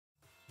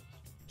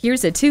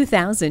Here's a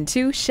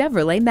 2002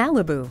 Chevrolet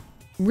Malibu.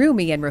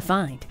 Roomy and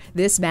refined,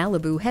 this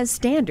Malibu has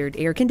standard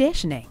air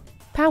conditioning,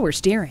 power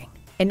steering,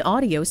 an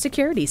audio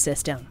security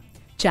system,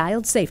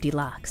 child safety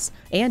locks,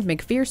 and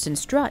McPherson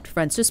strut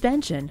front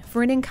suspension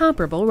for an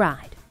incomparable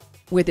ride.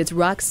 With its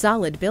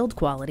rock-solid build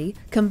quality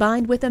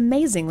combined with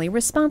amazingly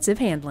responsive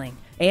handling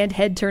and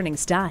head-turning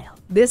style,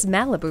 this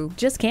Malibu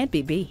just can't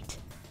be beat.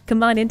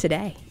 Come on in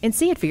today and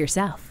see it for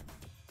yourself.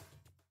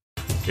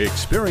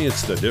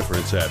 Experience the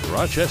difference at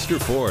Rochester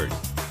Ford.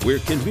 We're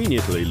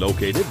conveniently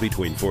located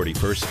between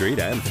 41st Street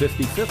and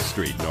 55th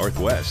Street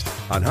Northwest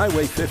on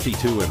Highway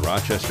 52 in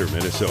Rochester,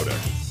 Minnesota.